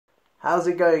How's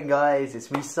it going, guys? It's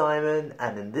me, Simon,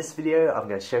 and in this video I'm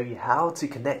going to show you how to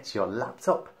connect your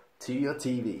laptop to your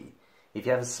TV. If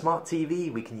you have a smart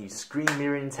TV, we can use screen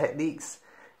mirroring techniques.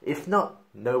 If not,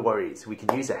 no worries, we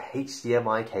can use a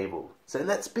HDMI cable. So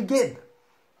let's begin!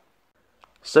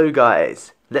 So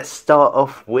guys, let's start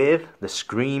off with the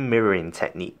screen mirroring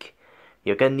technique.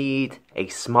 You're going to need a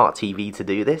smart TV to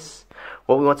do this.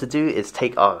 What we want to do is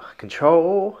take our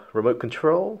remote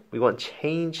control, we want to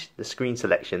change the screen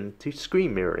selection to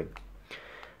screen mirroring.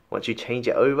 Once you change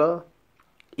it over,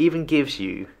 even gives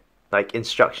you like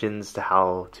instructions to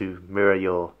how to mirror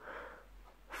your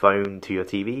phone to your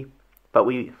TV. But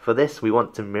for this we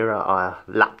want to mirror our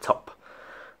laptop.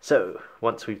 So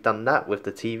once we've done that with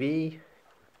the TV,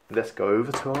 let's go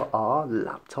over to our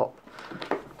laptop.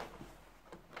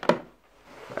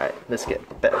 Right, let's get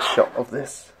a better shot of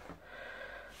this.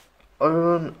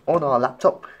 On our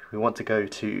laptop, we want to go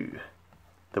to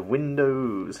the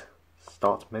Windows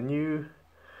Start menu,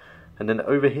 and then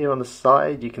over here on the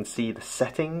side you can see the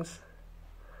settings.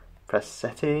 Press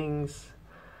settings,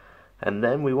 and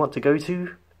then we want to go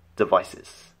to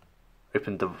devices.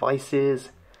 Open devices.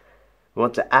 We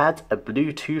want to add a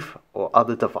Bluetooth or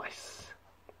other device.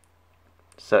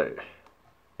 So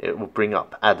it will bring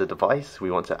up add a device. We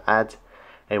want to add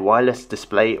a wireless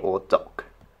display or dock.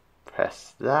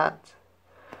 Press that,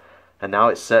 and now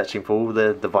it's searching for all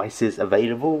the devices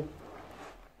available.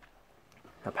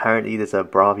 Apparently there's a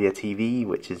Bravia TV,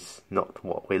 which is not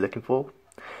what we're looking for.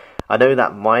 I know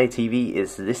that my TV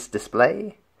is this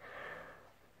display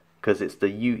because it's the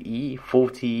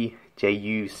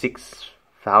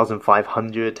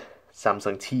UE40JU6500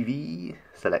 Samsung TV.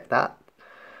 Select that,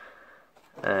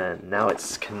 and now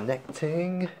it's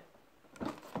connecting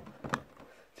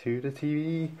to the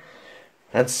TV.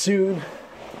 And soon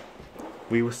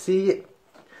we will see it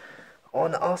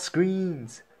on our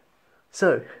screens.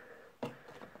 So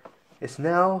it's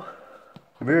now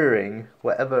mirroring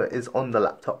whatever is on the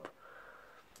laptop.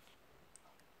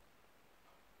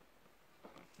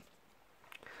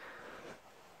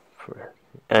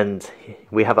 And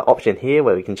we have an option here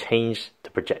where we can change the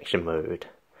projection mode.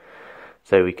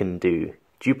 So we can do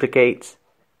duplicate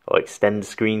or extend the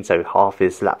screen, so half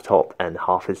is laptop and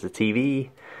half is the TV.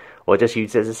 Or just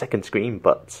use it as a second screen,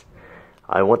 but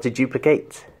I want to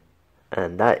duplicate,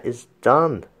 and that is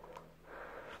done.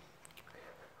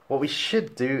 What we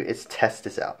should do is test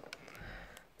this out.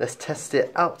 Let's test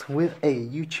it out with a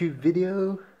YouTube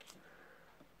video.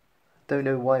 Don't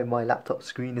know why my laptop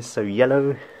screen is so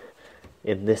yellow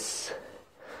in this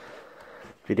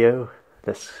video.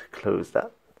 Let's close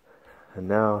that. And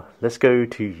now let's go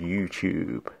to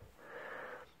YouTube.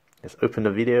 Let's open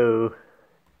the video.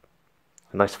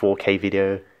 A nice 4K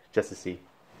video, just to see.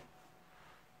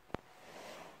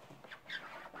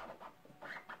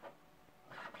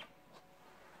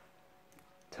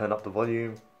 Turn up the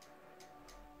volume.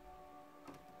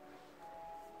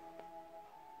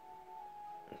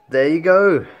 There you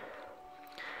go.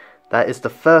 That is the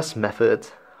first method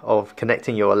of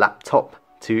connecting your laptop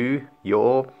to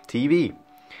your TV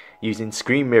using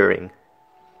screen mirroring.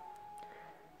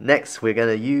 Next, we're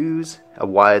going to use a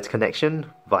wired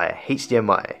connection via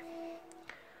HDMI.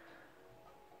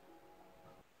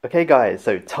 Okay guys,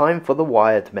 so time for the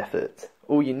wired method.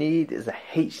 All you need is a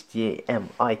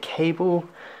HDMI cable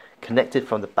connected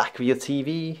from the back of your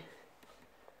TV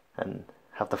and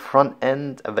have the front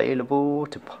end available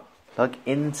to plug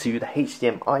into the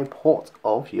HDMI port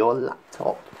of your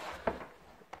laptop.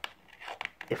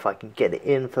 If I can get it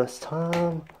in first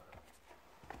time.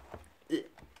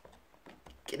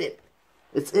 Get it.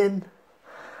 It's in.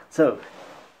 So,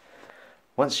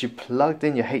 once you plugged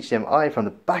in your HDMI from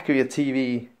the back of your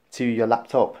TV to your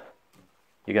laptop,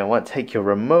 you're going to want to take your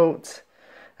remote,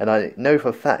 and I know for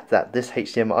a fact that this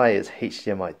HDMI is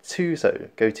HDMI 2, so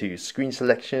go to screen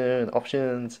selection,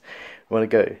 options, you want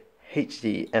to go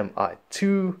HDMI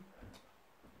 2,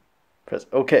 press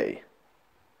OK.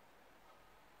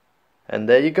 And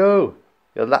there you go.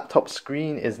 Your laptop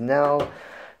screen is now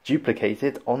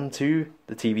duplicated onto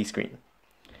the TV screen.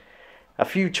 A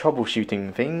few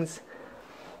troubleshooting things.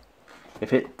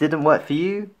 If it didn't work for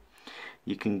you,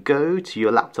 you can go to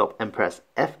your laptop and press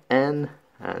Fn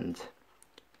and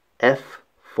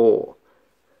F4.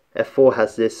 F4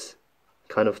 has this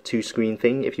kind of two screen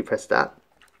thing. If you press that,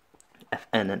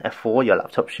 Fn and F4, your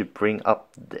laptop should bring up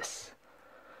this,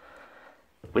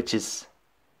 which is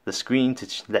the screen to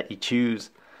let you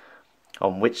choose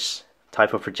on which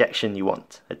type of projection you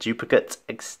want. A duplicate,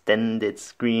 extended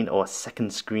screen, or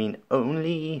second screen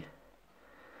only.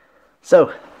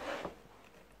 So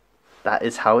that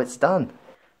is how it's done.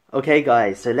 Okay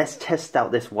guys, so let's test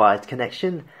out this wired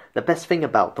connection. The best thing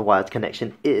about the wired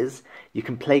connection is you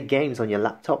can play games on your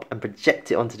laptop and project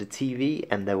it onto the TV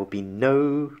and there will be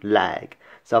no lag.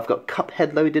 So I've got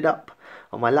Cuphead loaded up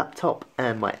on my laptop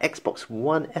and my Xbox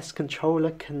One S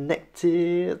controller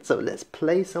connected. So let's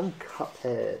play some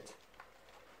Cuphead.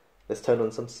 Let's turn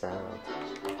on some sound.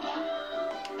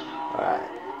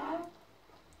 Alright.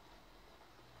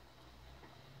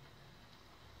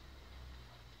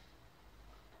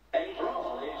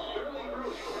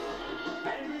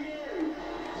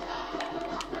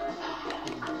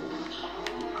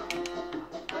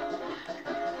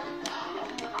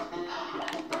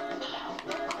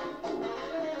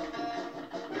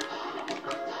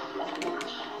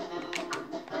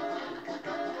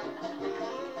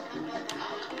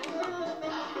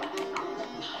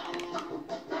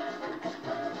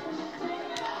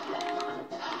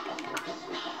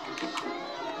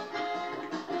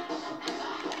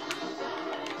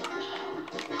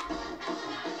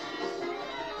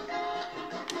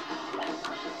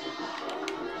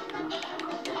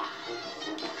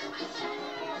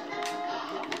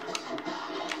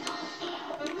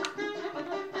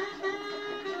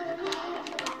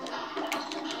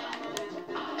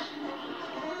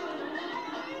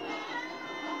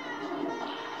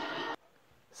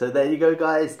 So there you go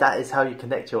guys, that is how you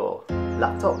connect your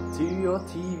laptop to your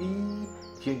TV.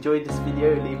 If you enjoyed this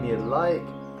video, leave me a like,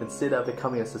 consider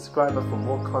becoming a subscriber for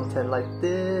more content like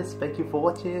this. Thank you for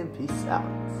watching, peace out.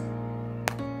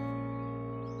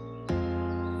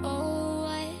 Oh,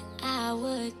 what I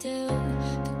would do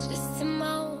for just a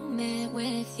moment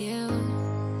with you.